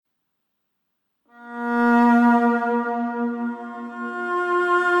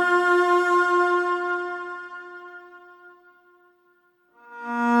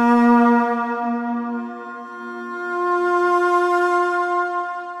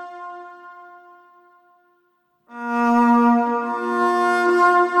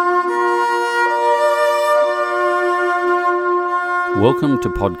Welcome to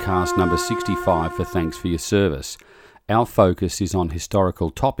podcast number 65 for Thanks for Your Service. Our focus is on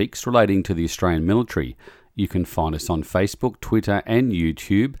historical topics relating to the Australian military. You can find us on Facebook, Twitter and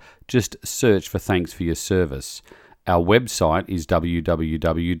YouTube. Just search for Thanks for Your Service. Our website is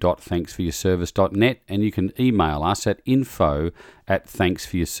www.thanksforyourservice.net and you can email us at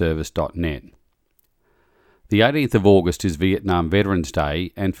info@thanksforyourservice.net. The 18th of August is Vietnam Veterans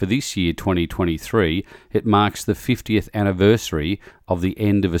Day, and for this year, 2023, it marks the 50th anniversary of the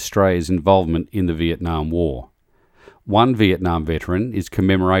end of Australia's involvement in the Vietnam War. One Vietnam veteran is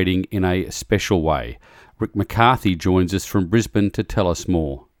commemorating in a special way. Rick McCarthy joins us from Brisbane to tell us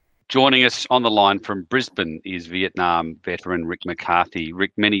more. Joining us on the line from Brisbane is Vietnam veteran Rick McCarthy.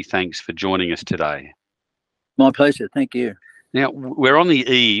 Rick, many thanks for joining us today. My pleasure, thank you. Now, we're on the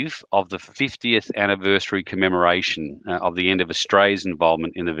eve of the 50th anniversary commemoration of the end of Australia's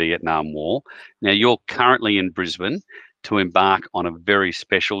involvement in the Vietnam War. Now, you're currently in Brisbane to embark on a very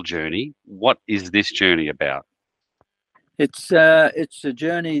special journey. What is this journey about? It's a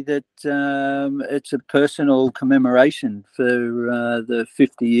journey that it's a personal commemoration for the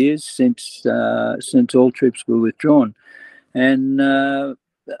 50 years since all troops were withdrawn, and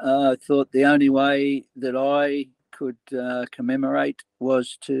I thought the only way that I could commemorate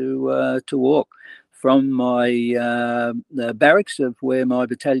was to walk from my the barracks of where my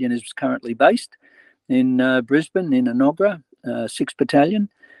battalion is currently based in Brisbane in Enoggera, 6th Battalion,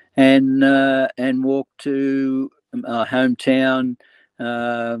 and walk to our hometown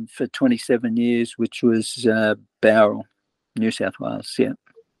for 27 years, which was Bowral, New South Wales. Yeah.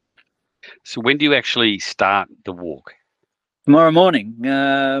 So when do you actually start the walk? Tomorrow morning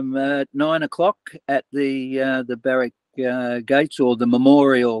at 9 o'clock at the barrack gates, or the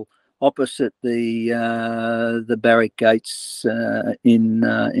memorial opposite the barrack gates in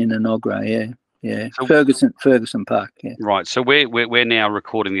Enoggera. Yeah. So, Ferguson Park. Yeah. Right. So we're now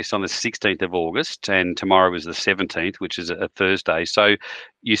recording this on the 16th of August, and tomorrow is the 17th, which is a Thursday. So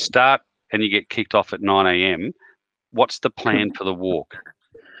you start and you get kicked off at 9 a.m. What's the plan for the walk?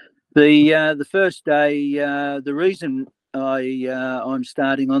 The first day, the reason I'm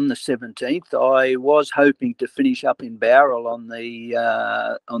starting on the 17th. I was hoping to finish up in Bowral on the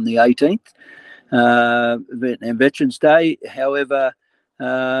 18th, Veterans Day. However,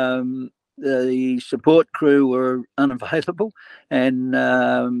 the support crew were unavailable, and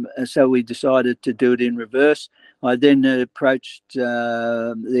so we decided to do it in reverse. I then approached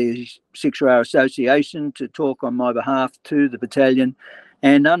the 6RR Association to talk on my behalf to the battalion.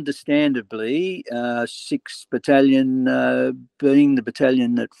 And understandably, 6th Battalion, being the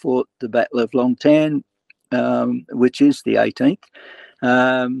battalion that fought the Battle of Long Tan, which is the 18th,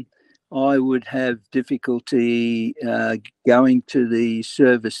 I would have difficulty going to the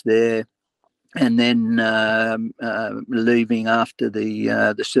service there and then leaving after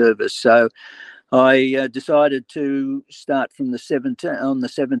the service. So I decided to start from the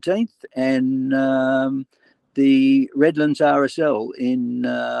 17th, and the Redlands RSL in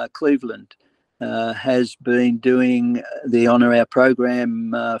Cleveland has been doing the Honour Our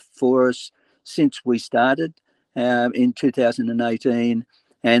program for us since we started in 2018,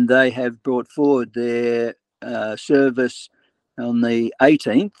 and they have brought forward their service on the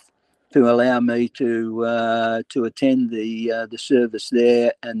 18th to allow me to attend the service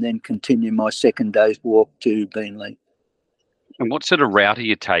there and then continue my second day's walk to Beenleigh. And what sort of route are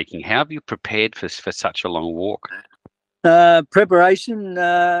you taking? How have you prepared for such a long walk? Preparation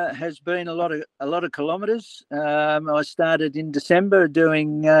has been a lot of kilometres. I started in December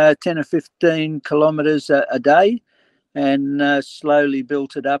doing 10 or 15 kilometres a day, and slowly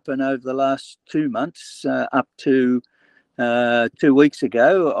built it up. And over the last 2 months, up to 2 weeks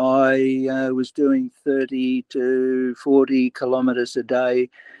ago, I was doing 30 to 40 kilometres a day.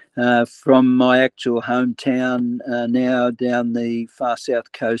 From my actual hometown now down the far south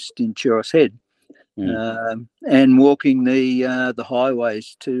coast in Churros Head, and walking the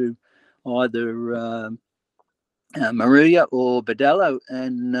highways to either Maruya or Badallo,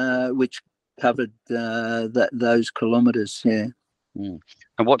 and which covered those kilometres. Yeah.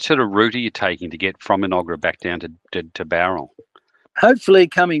 And what sort of route are you taking to get from Enoggera back down to Bowral? Hopefully,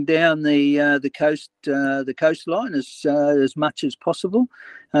 coming down the coastline as much as possible,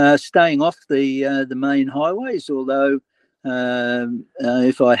 staying off the main highways. Although,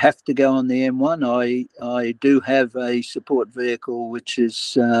 if I have to go on the M1, I do have a support vehicle which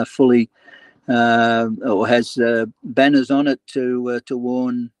is fully or has banners on it to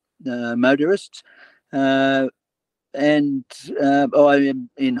warn motorists. And I am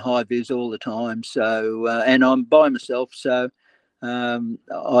in high vis all the time. So, and I'm by myself, so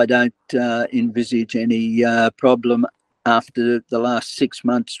I don't envisage any problem after the last 6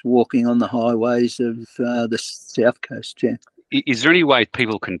 months walking on the highways of the South Coast. Yeah. Is there any way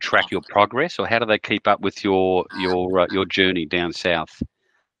people can track your progress, or how do they keep up with your journey down south?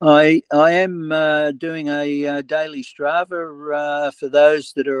 I am doing a daily Strava. For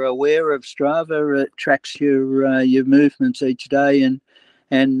those that are aware of Strava, it tracks your movements each day, and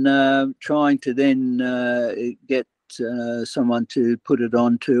trying to then get someone to put it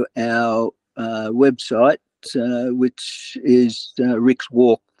onto our website, which is Rick's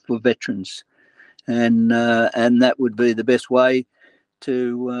Walk for Veterans, and that would be the best way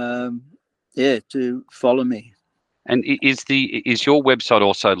to to follow me. And is your website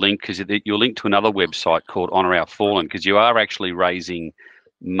also linked? Because you're linked to another website called Honour Our Fallen, because you are actually raising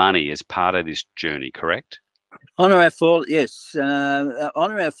money as part of this journey, correct? Honour Our Fallen, yes.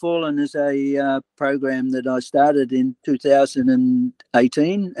 Honour Our Fallen is a program that I started in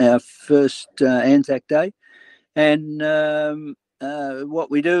 2018, our first Anzac Day. And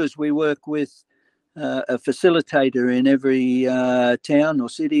what we do is we work with a facilitator in every town or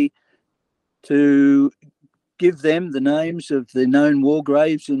city to give them the names of the known war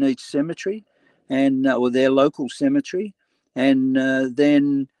graves in each cemetery, and or their local cemetery, and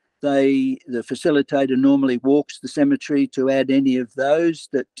then the facilitator normally walks the cemetery to add any of those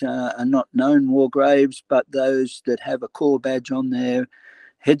that are not known war graves, but those that have a core badge on their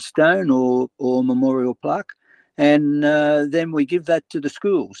headstone or memorial plaque. And then we give that to the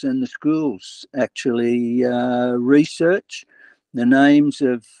schools, and the schools actually research the names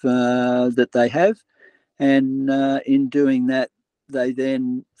of that they have. And in doing that, they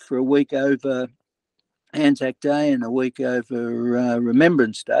then, for a week over Anzac Day and a week over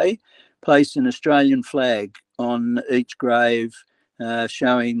Remembrance Day, place an Australian flag on each grave,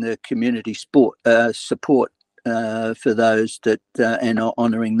 showing the community support for those that and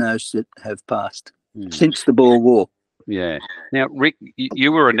honouring those that have passed since the Boer War. Yeah. Now, Rick,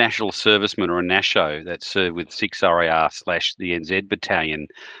 you were a national serviceman, or a NASHO, that served with 6 RAR/the NZ Battalion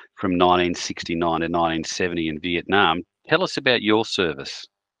from 1969 to 1970 in Vietnam. Tell us about your service.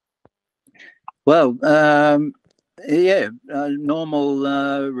 Well, normal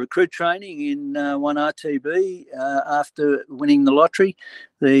recruit training in 1RTB after winning the lottery,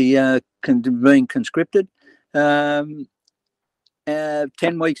 being conscripted. 10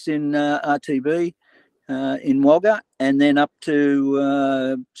 weeks in RTB in Wagga, and then up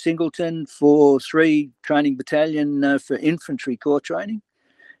to Singleton for 3 training battalion for infantry corps training.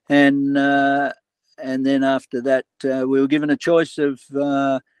 And then after that, we were given a choice of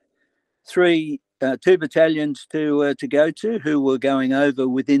 2 battalions to go to, who were going over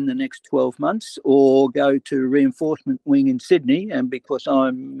within the next 12 months, or go to reinforcement wing in Sydney. And because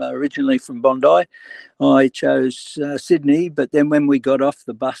I'm originally from Bondi, I chose Sydney. But then when we got off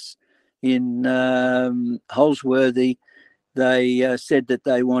the bus in Holsworthy, they said that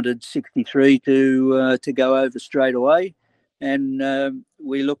they wanted 63 to go over straight away. And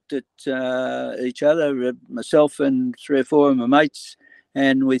we looked at each other, myself and 3 or 4 of my mates,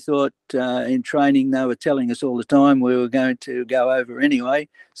 and we thought in training they were telling us all the time we were going to go over anyway.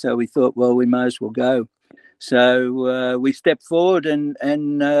 So we thought, well, we may as well go. So we stepped forward, and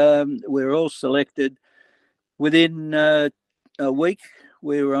we were all selected. Within a week,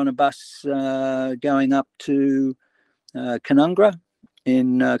 we were on a bus going up to Canungra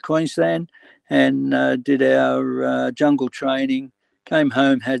in Queensland, and did our jungle training, came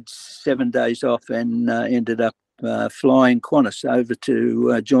home, had 7 days off, and ended up flying Qantas over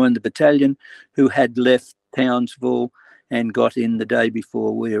to join the battalion, who had left Townsville and got in the day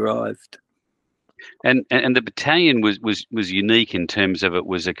before we arrived. And the battalion was unique in terms of it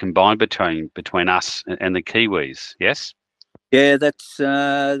was a combined battalion between us and the Kiwis, yes? Yeah, that's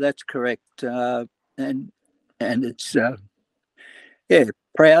correct. And it's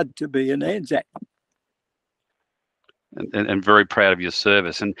proud to be an Anzac. And very proud of your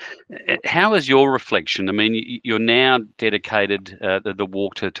service. And how is your reflection? I mean, you're now dedicated the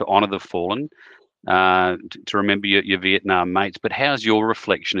walk to honour the fallen, to remember your Vietnam mates. But how's your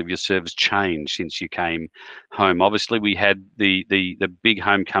reflection of your service changed since you came home? Obviously, we had the big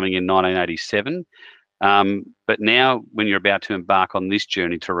homecoming in 1987. But now, when you're about to embark on this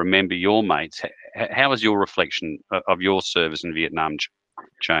journey to remember your mates, how has your reflection of your service in Vietnam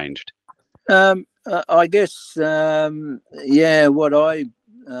changed? I guess, what I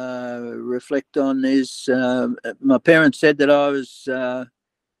reflect on is my parents said that I was a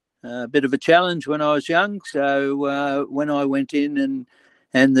bit of a challenge when I was young. So when I went in,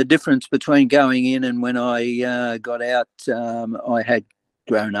 and the difference between going in and when I got out, I had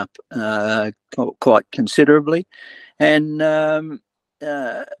grown up quite considerably. And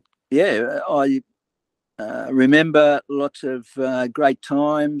remember lots of great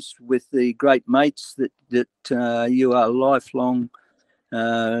times with the great mates that you are lifelong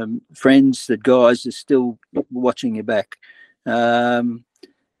friends, that guys are still watching your back. A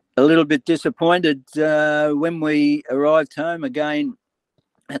little bit disappointed when we arrived home again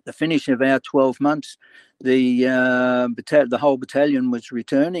at the finish of our 12 months. The whole battalion was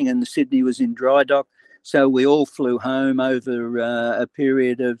returning and the Sydney was in dry dock. So we all flew home over a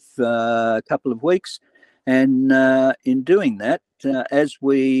period of a couple of weeks. And in doing that, as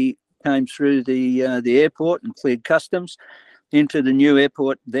we came through the airport and cleared customs into the new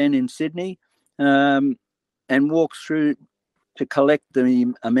airport then in Sydney, and walked through to collect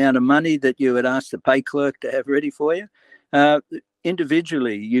the amount of money that you had asked the pay clerk to have ready for you,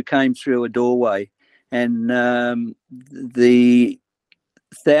 individually you came through a doorway, and the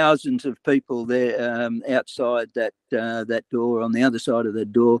thousands of people there outside that door, on the other side of the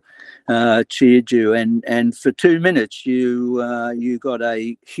door, cheered you, and for 2 minutes you got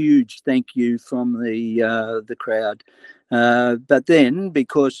a huge thank you from the crowd. But then,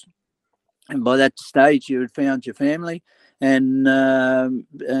 because by that stage you had found your family, and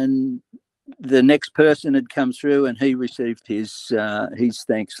the next person had come through and he received his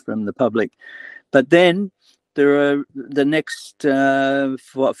thanks from the public. But then there are the next 5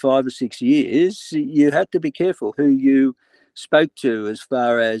 or 6 years, you had to be careful who you spoke to as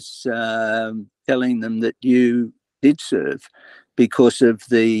far as telling them that you did serve, because of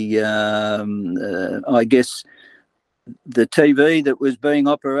the I guess the TV that was being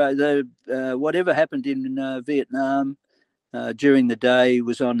operated. Whatever happened in Vietnam during the day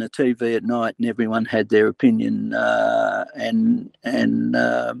was on the TV at night, and everyone had their opinion, and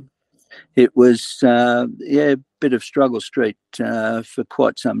it was a bit of struggle street for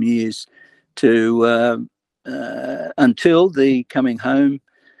quite some years, to until the coming home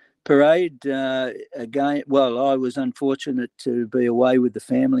parade. Again, well, I was unfortunate to be away with the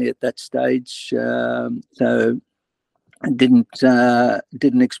family at that stage, so I didn't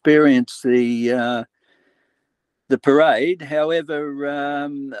experience the parade. However,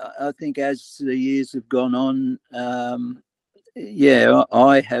 I think as the years have gone on,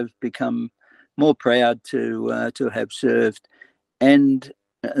 I have become more proud to have served, and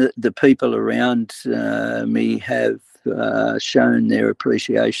the people around me have shown their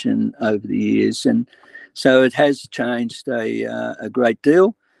appreciation over the years, and so it has changed a great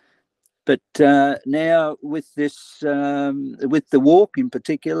deal. But now with this, with the walk in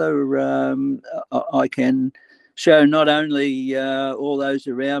particular, I can show not only all those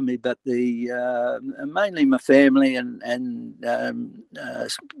around me, but mainly my family and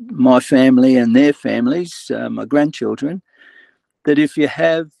my family and their families, my grandchildren, that if you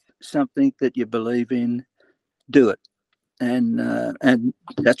have something that you believe in, do it, and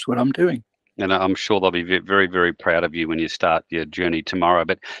that's what I'm doing. And I'm sure they'll be very, very proud of you when you start your journey tomorrow.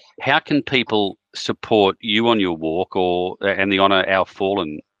 But how can people support you on your walk, and the Honour Our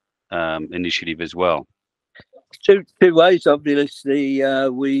Fallen initiative as well? Two ways, obviously.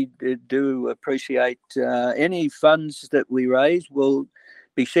 We do appreciate any funds that we raise will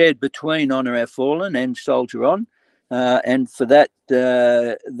be shared between Honour Our Fallen and Soldier On, and for that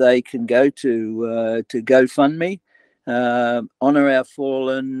they can go to GoFundMe, Honour Our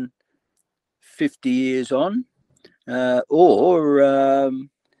Fallen 50 years on, or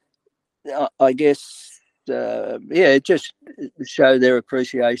I guess just show their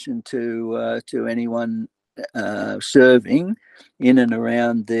appreciation to anyone serving in and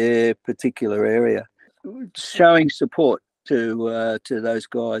around their particular area, showing support to those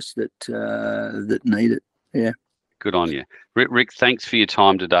guys that need it. Yeah. Good on you. Rick, thanks for your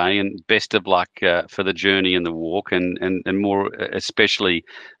time today, and best of luck for the journey and the walk, and more especially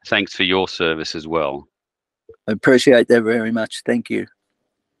thanks for your service as well. I appreciate that very much. Thank you.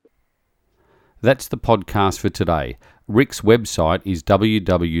 That's the podcast for today. Rick's website is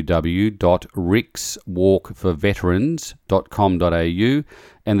www.rickswalkforveterans.com.au,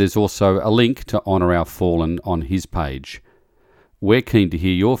 and there's also a link to Honour Our Fallen on his page. We're keen to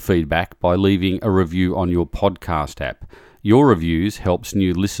hear your feedback by leaving a review on your podcast app. Your reviews helps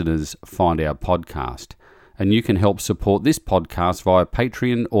new listeners find our podcast. And you can help support this podcast via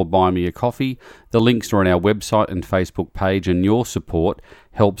Patreon or Buy Me a Coffee. The links are on our website and Facebook page, and your support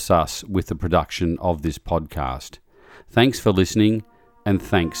helps us with the production of this podcast. Thanks for listening, and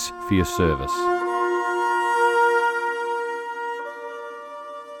thanks for your service.